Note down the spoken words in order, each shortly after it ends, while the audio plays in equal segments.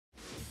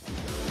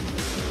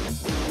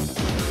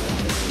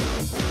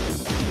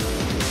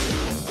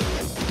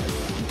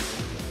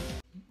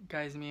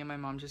Guys, me and my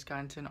mom just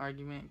got into an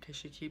argument because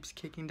she keeps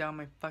kicking down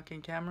my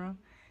fucking camera.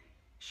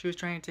 She was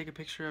trying to take a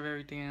picture of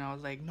everything and I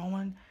was like, no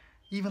one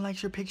even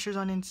likes your pictures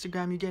on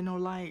Instagram. You get no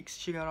likes.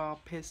 She got all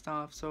pissed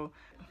off. So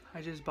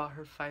I just bought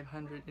her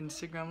 500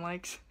 Instagram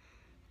likes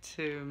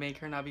to make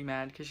her not be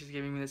mad because she's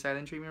giving me the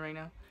silent treatment right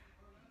now.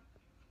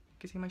 You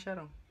can see my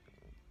shadow.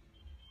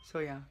 So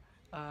yeah,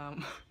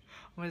 I'm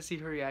gonna see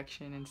her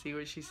reaction and see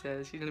what she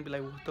says. She's gonna be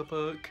like, what the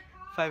fuck?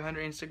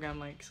 500 Instagram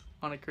likes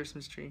on a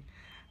Christmas tree.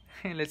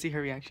 And let's see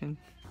her reaction.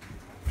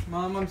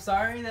 Mom, I'm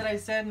sorry that I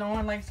said no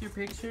one likes your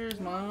pictures,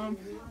 Mom.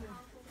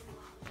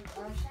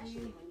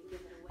 Ashley,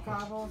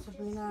 Cabo,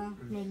 Sabrina,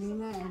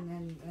 Melina,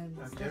 and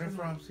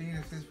Jennifer, I'm seeing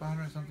it says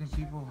 500 something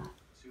people.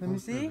 Let me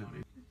see.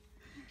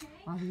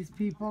 All these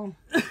people.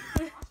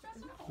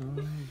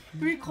 What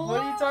are you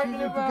talking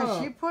about?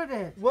 Because she put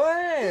it.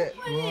 What?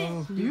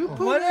 You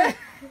put it.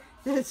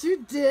 Yes,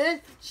 you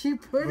did. She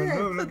put it.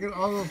 No, look at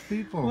all those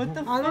people. What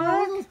the fuck? I don't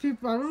know those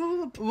people. I don't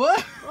know the.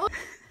 What?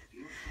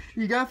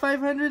 You got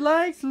 500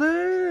 likes?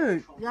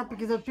 Look. Yeah,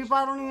 because the people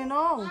I don't even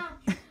know.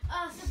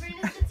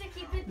 Sabrina said to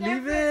keep it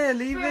there.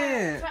 Leave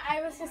it.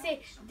 I was gonna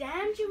say,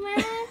 damn you,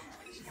 man.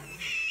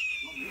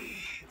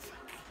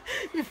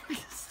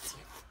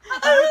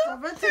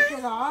 I'm gonna take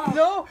it off.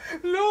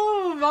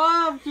 No,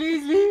 Mom,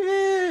 please leave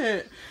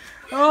it.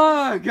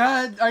 Oh,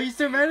 God. Are you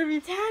still mad at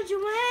me? Damn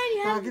you, man.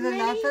 You have I'm gonna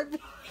laugh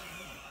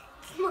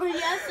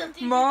at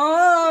me.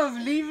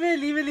 Mom, leave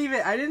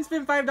it. I didn't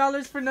spend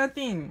 $5 for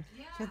nothing.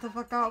 Shut the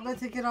fuck out. I'm gonna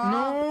take it off.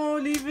 No,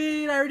 leave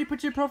it. I already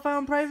put your profile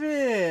on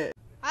private.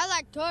 I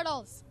like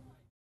turtles.